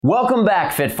Welcome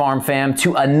back, Fit Pharm fam,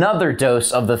 to another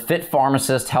dose of the Fit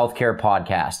Pharmacist Healthcare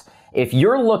Podcast. If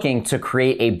you're looking to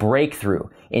create a breakthrough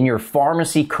in your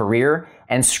pharmacy career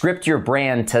and script your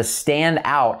brand to stand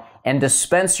out and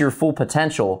dispense your full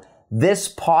potential,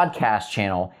 this podcast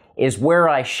channel is where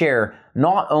I share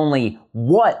not only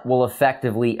what will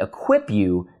effectively equip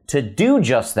you to do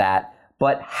just that,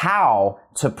 but how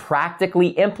to practically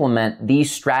implement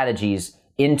these strategies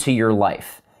into your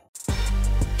life.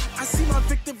 I see my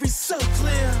victory so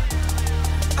clear.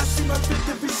 I see my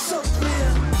victory so clear.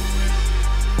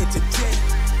 And today,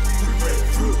 we break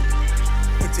through.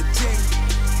 And today,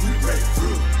 we break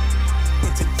through.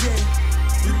 And today,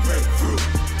 we break through.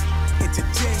 And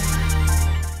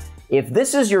today. If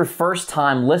this is your first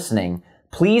time listening,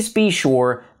 please be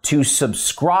sure to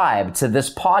subscribe to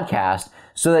this podcast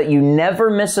so that you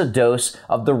never miss a dose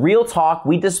of the real talk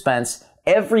we dispense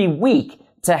every week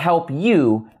to help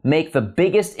you make the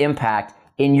biggest impact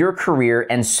in your career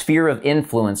and sphere of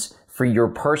influence for your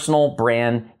personal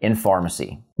brand in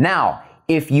pharmacy. Now,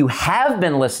 if you have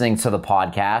been listening to the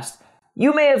podcast,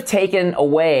 you may have taken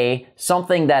away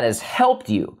something that has helped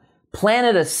you,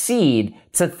 planted a seed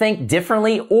to think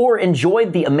differently, or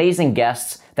enjoyed the amazing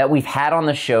guests that we've had on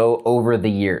the show over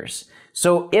the years.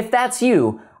 So if that's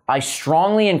you, I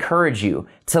strongly encourage you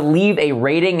to leave a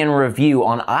rating and review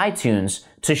on iTunes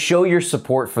to show your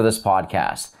support for this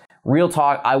podcast. Real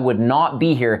talk, I would not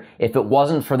be here if it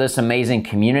wasn't for this amazing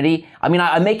community.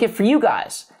 I make it for you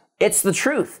guys. It's the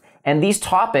truth. And these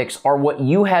topics are what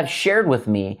you have shared with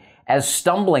me as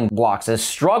stumbling blocks, as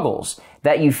struggles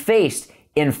that you faced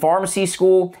in pharmacy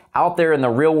school, out there in the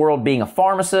real world being a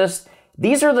pharmacist.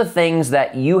 These are the things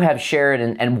that you have shared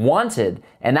and wanted,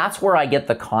 and that's where I get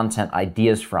the content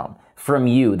ideas from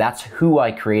you. That's who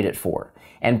I create it for.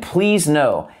 And please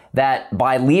know that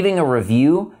by leaving a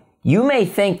review, you may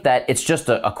think that it's just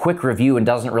a quick review and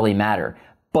doesn't really matter,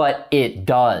 but it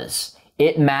does.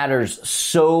 It matters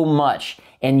so much.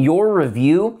 And your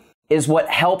review is what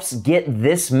helps get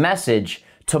this message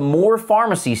to more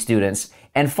pharmacy students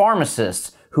and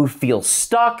pharmacists who feel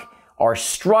stuck, are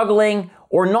struggling,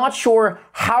 or not sure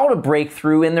how to break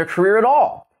through in their career at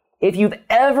all. If you've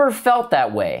ever felt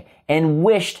that way and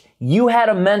wished you had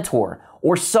a mentor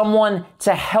or someone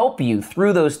to help you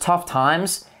through those tough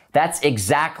times, that's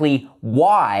exactly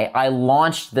why I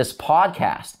launched this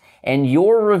podcast. And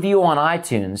your review on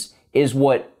iTunes is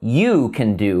what you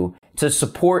can do to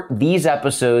support these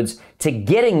episodes to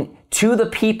getting to the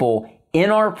people in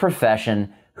our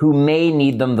profession who may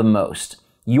need them the most.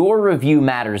 Your review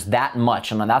matters that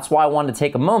much, and that's why I wanted to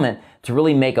take a moment to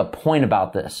really make a point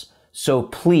about this. So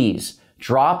please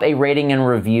drop a rating and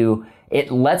review. It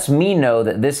lets me know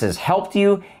that this has helped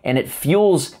you, and it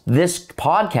fuels this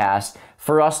podcast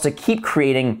for us to keep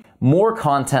creating more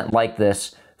content like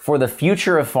this for the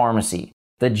future of pharmacy,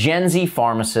 the Gen Z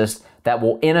pharmacist that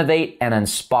will innovate and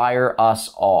inspire us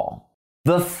all.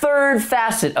 The third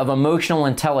facet of emotional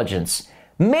intelligence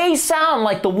may sound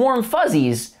like the warm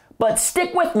fuzzies, but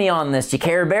stick with me on this, you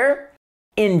Care Bear.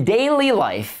 In daily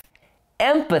life,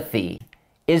 empathy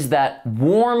is that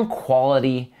warm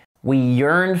quality we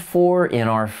yearn for in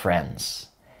our friends.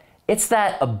 It's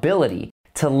that ability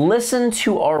to listen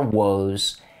to our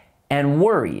woes and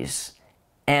worries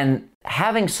and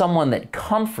having someone that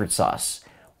comforts us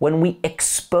when we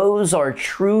expose our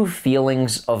true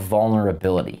feelings of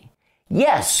vulnerability.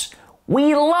 Yes,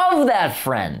 we love that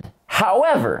friend.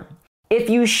 However, if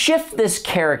you shift this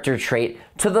character trait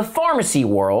to the pharmacy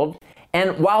world,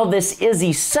 and while this is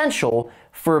essential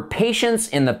for patients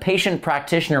in the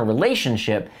patient-practitioner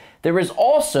relationship, there is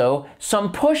also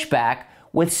some pushback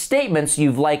with statements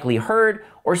you've likely heard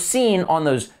or seen on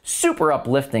those super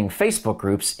uplifting Facebook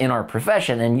groups in our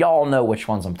profession, and y'all know which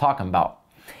ones I'm talking about.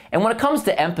 And when it comes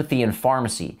to empathy in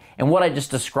pharmacy, and what I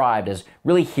just described as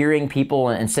really hearing people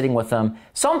and sitting with them,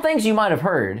 some things you might have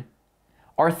heard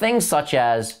are things such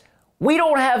as, we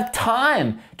don't have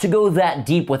time to go that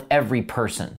deep with every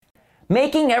person.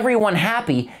 Making everyone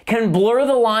happy can blur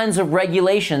the lines of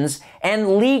regulations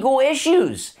and legal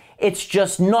issues. It's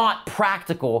just not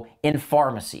practical in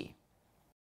pharmacy.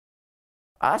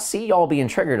 I see y'all being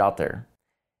triggered out there.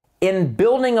 In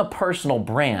building a personal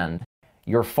brand,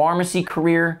 your pharmacy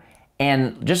career,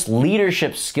 and just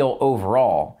leadership skill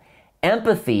overall,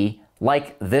 empathy,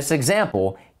 like this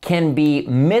example, can be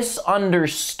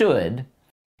misunderstood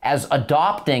as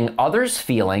adopting others'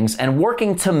 feelings and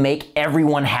working to make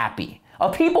everyone happy.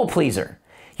 A people pleaser.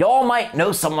 Y'all might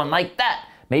know someone like that.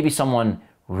 Maybe someone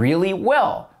really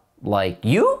well, like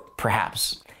you,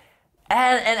 perhaps.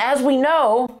 And as we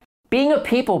know, being a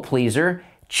people pleaser,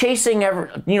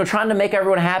 trying to make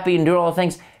everyone happy and doing all the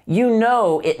things, you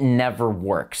know it never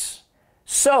works.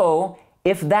 So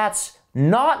if that's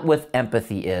not what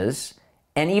empathy is,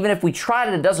 and even if we tried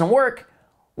it, it doesn't work,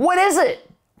 what is it?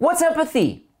 What's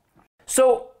empathy?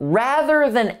 So rather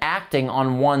than acting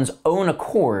on one's own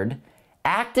accord,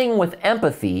 acting with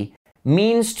empathy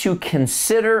means to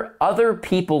consider other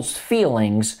people's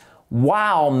feelings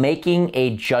while making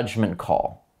a judgment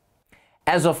call.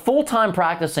 As a full-time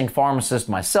practicing pharmacist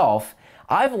myself,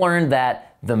 I've learned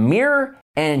that the mirror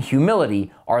and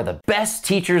humility are the best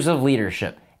teachers of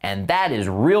leadership, and that is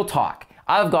real talk.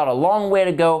 I've got a long way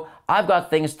to go, I've got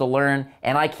things to learn,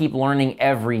 and I keep learning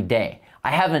every day.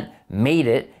 I haven't made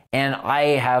it, and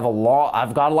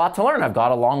I've got a lot to learn. I've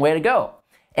got a long way to go.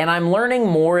 And I'm learning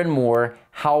more and more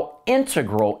how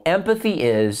integral empathy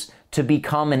is to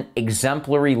become an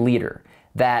exemplary leader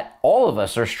that all of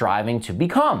us are striving to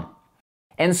become.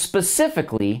 And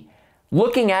specifically,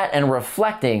 looking at and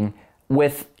reflecting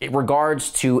with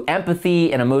regards to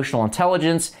empathy and emotional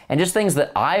intelligence and just things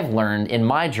that I've learned in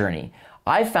my journey,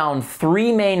 I found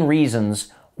 3 main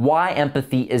reasons why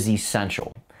empathy is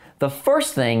essential. The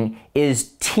first thing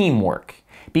is teamwork,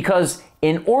 because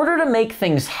in order to make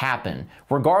things happen,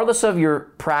 regardless of your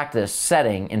practice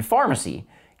setting in pharmacy,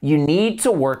 you need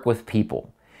to work with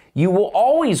people. You will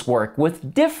always work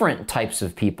with different types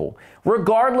of people,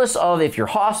 regardless of if you're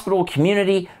hospital,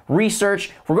 community,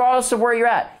 research, regardless of where you're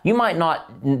at. You might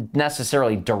not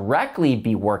necessarily directly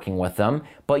be working with them,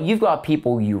 but you've got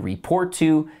people you report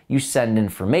to, you send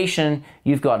information,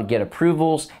 you've got to get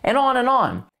approvals, and on and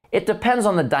on. It depends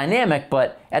on the dynamic,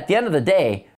 but at the end of the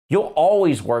day, you'll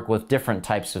always work with different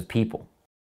types of people.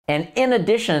 And in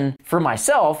addition, for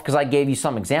myself, because I gave you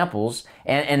some examples,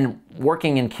 and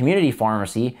working in community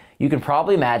pharmacy, you can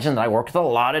probably imagine that I work with a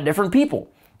lot of different people.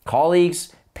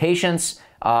 Colleagues, patients,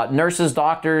 nurses,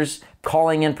 doctors,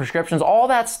 calling in prescriptions, all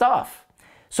that stuff.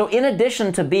 So in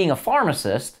addition to being a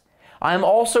pharmacist, I'm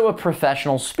also a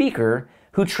professional speaker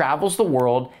who travels the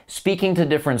world speaking to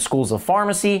different schools of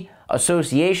pharmacy,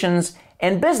 associations,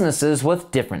 and businesses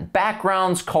with different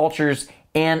backgrounds, cultures,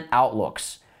 and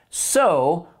outlooks.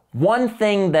 So, one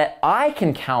thing that I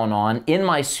can count on in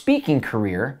my speaking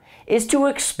career is to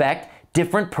expect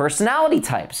different personality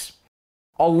types.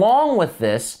 Along with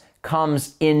this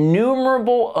comes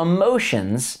innumerable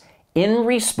emotions in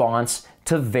response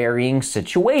to varying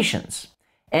situations.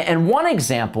 And one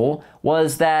example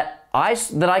was that I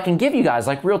can give you guys,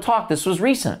 like real talk, this was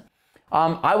recent.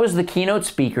 I was the keynote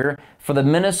speaker for the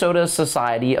Minnesota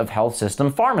Society of Health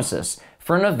System Pharmacists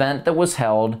for an event that was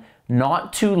held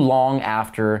not too long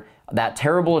after that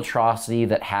terrible atrocity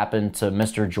that happened to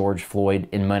Mr. George Floyd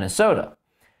in Minnesota.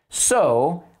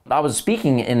 So, I was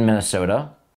speaking in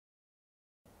Minnesota.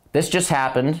 This just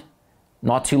happened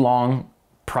not too long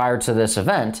prior to this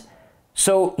event.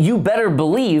 So, you better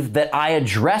believe that I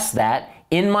addressed that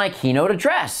in my keynote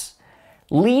address.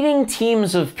 Leading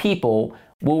teams of people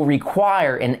will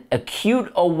require an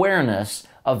acute awareness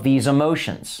of these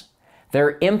emotions,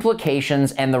 their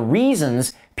implications, and the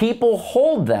reasons people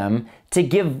hold them to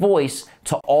give voice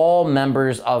to all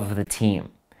members of the team.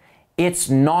 It's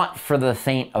not for the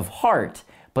faint of heart,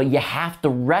 but you have to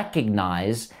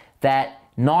recognize that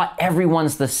not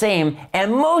everyone's the same,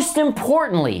 and most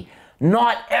importantly,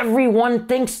 not everyone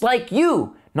thinks like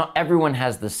you. Not everyone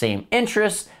has the same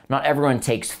interests, not everyone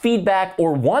takes feedback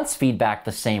or wants feedback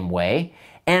the same way,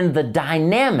 and the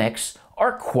dynamics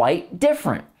are quite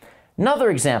different. Another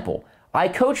example, I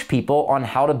coach people on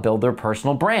how to build their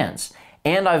personal brands,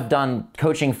 and I've done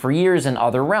coaching for years in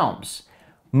other realms.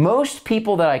 Most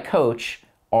people that I coach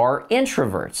are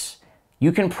introverts.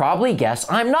 You can probably guess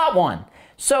I'm not one.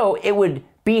 So it would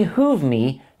behoove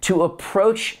me to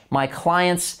approach my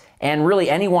clients and really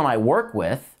anyone I work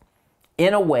with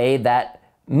in a way that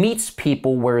meets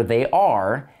people where they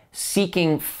are,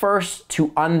 seeking first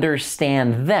to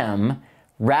understand them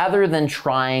rather than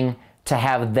trying to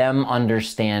have them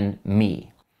understand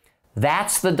me.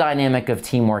 That's the dynamic of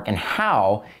teamwork and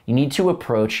how you need to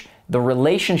approach the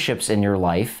relationships in your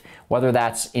life, whether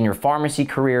that's in your pharmacy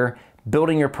career,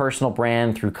 building your personal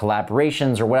brand through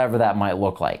collaborations, or whatever that might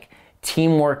look like.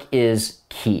 Teamwork is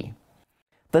key.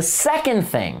 The second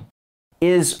thing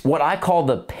is what I call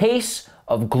the pace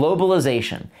of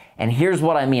globalization. And here's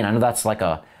what I mean. I know that's like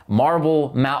a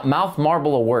mouth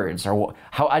marble of words, or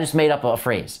how I just made up a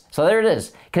phrase. So there it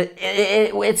is.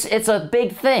 It's a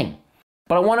big thing.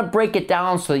 But I want to break it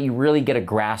down so that you really get a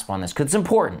grasp on this, because it's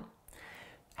important.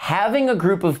 Having a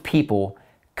group of people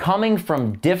coming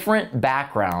from different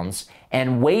backgrounds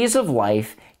and ways of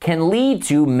life can lead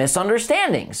to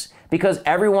misunderstandings, because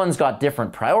everyone's got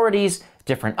different priorities,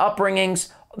 different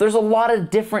upbringings. There's a lot of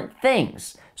different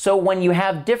things. So when you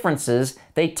have differences,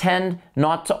 they tend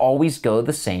not to always go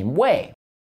the same way.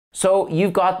 So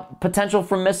you've got potential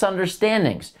for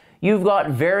misunderstandings. You've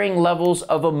got varying levels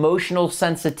of emotional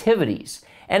sensitivities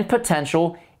and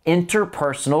potential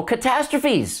interpersonal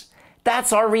catastrophes.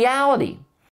 That's our reality.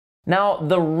 Now,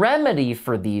 the remedy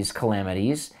for these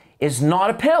calamities is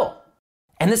not a pill.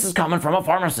 And this is coming from a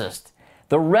pharmacist.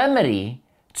 The remedy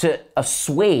to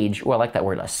assuage, I like that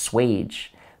word,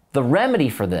 assuage. The remedy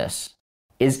for this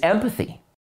is empathy.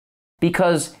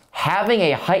 Because having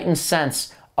a heightened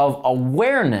sense of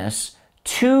awareness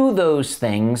to those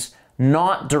things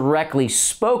not directly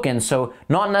spoken, so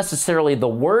not necessarily the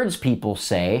words people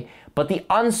say, but the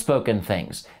unspoken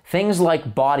things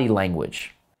like body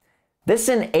language. This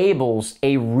enables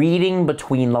a reading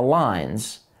between the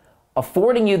lines,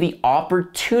 affording you the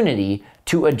opportunity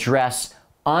to address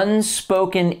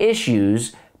unspoken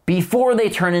issues before they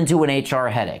turn into an HR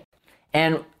headache.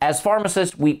 And as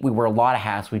pharmacists, we wear a lot of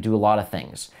hats, we do a lot of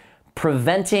things.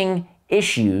 Preventing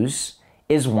issues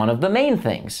is one of the main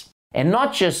things. And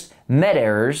not just med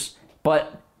errors,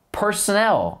 but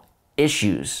personnel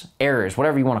issues, errors,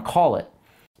 whatever you want to call it.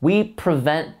 We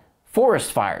prevent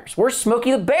forest fires. We're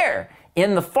Smokey the Bear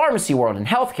in the pharmacy world, in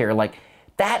healthcare. Like,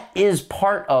 that is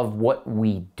part of what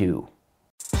we do.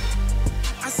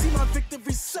 I see my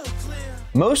victory so clear.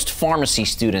 Most pharmacy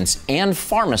students and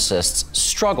pharmacists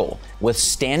struggle with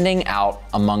standing out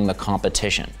among the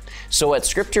competition. So at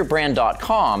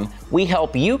scriptyourbrand.com, we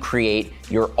help you create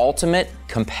your ultimate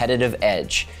competitive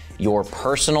edge, your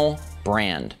personal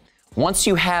brand. Once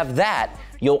you have that,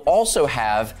 you'll also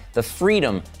have the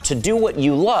freedom to do what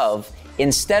you love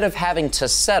instead of having to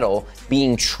settle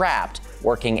being trapped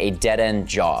working a dead-end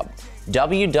job.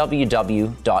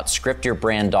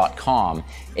 www.scriptyourbrand.com.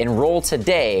 Enroll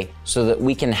today so that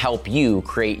we can help you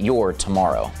create your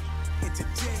tomorrow.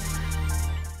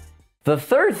 The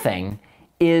third thing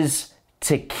is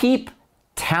to keep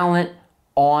talent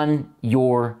on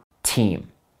your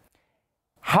team.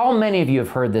 How many of you have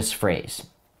heard this phrase?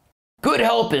 Good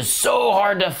help is so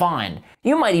hard to find.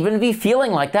 You might even be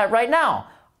feeling like that right now.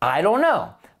 I don't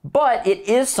know. But it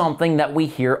is something that we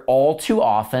hear all too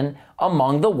often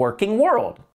among the working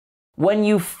world. When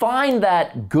you find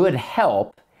that good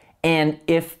help, and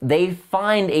if they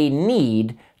find a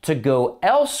need to go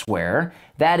elsewhere,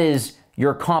 that is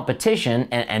your competition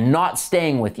and not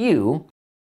staying with you,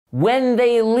 when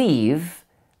they leave,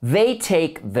 they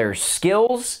take their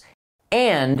skills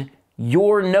and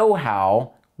your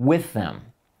know-how with them.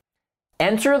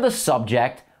 Enter the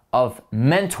subject of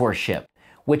mentorship,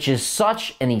 which is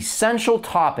such an essential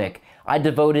topic. I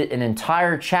devoted an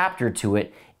entire chapter to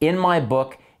it in my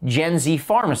book, Gen Z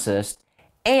Pharmacist,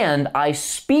 and I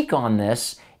speak on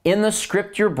this in the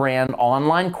Script Your Brand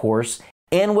online course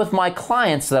and with my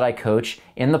clients that I coach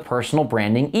in the Personal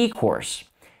Branding e-course.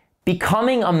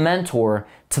 Becoming a mentor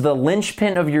to the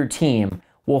linchpin of your team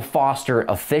will foster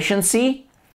efficiency,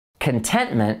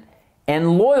 contentment,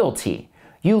 and loyalty.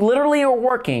 You literally are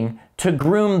working to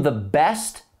groom the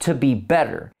best to be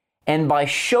better. And by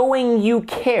showing you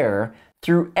care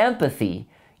through empathy,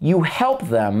 you help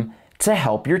them to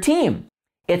help your team.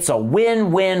 It's a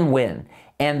win-win-win.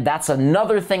 And that's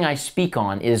another thing I speak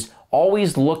on, is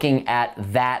always looking at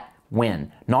that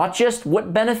win. Not just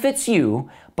what benefits you,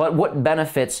 but what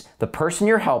benefits the person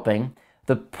you're helping,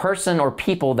 the person or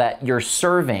people that you're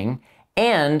serving,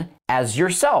 and as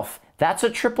yourself. That's a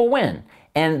triple win.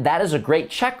 And that is a great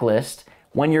checklist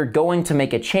when you're going to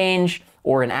make a change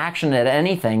or an action at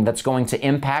anything that's going to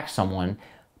impact someone.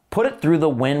 Put it through the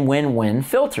win-win-win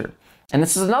filter. And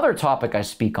this is another topic I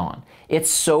speak on. It's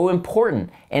so important,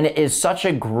 and it is such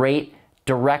a great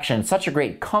direction, such a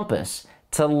great compass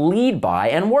to lead by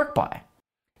and work by.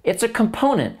 It's a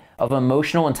component of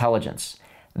emotional intelligence.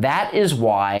 That is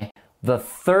why the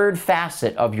third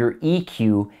facet of your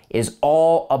EQ is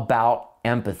all about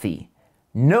empathy.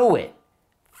 Know it,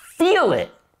 feel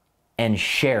it, and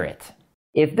share it.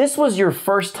 If this was your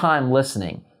first time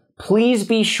listening, please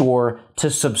be sure to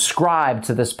subscribe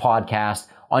to this podcast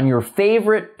on your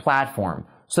favorite platform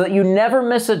so that you never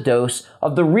miss a dose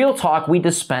of the real talk we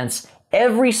dispense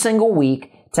every single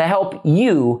week to help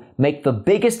you make the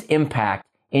biggest impact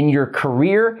in your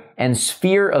career and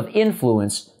sphere of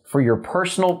influence for your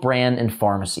personal brand and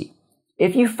pharmacy.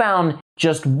 If you found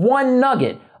just one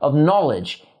nugget of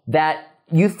knowledge that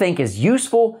you think is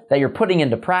useful, that you're putting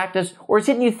into practice, or is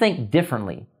hitting you think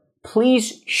differently,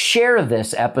 please share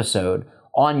this episode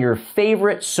on your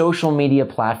favorite social media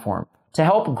platform to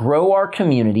help grow our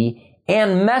community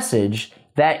and message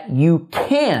that you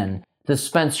can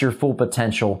dispense your full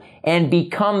potential and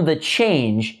become the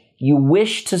change you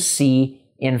wish to see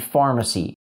in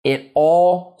pharmacy. It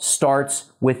all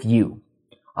starts with you.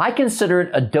 I consider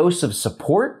it a dose of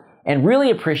support and really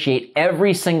appreciate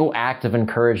every single act of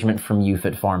encouragement from you,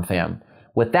 Fit Farm fam.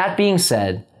 With that being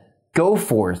said, go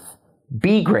forth,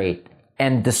 be great,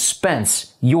 and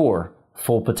dispense your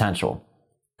full potential.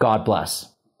 God bless.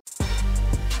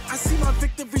 I see my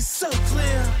victory so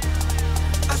clear.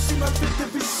 I see my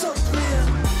victory so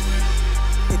clear.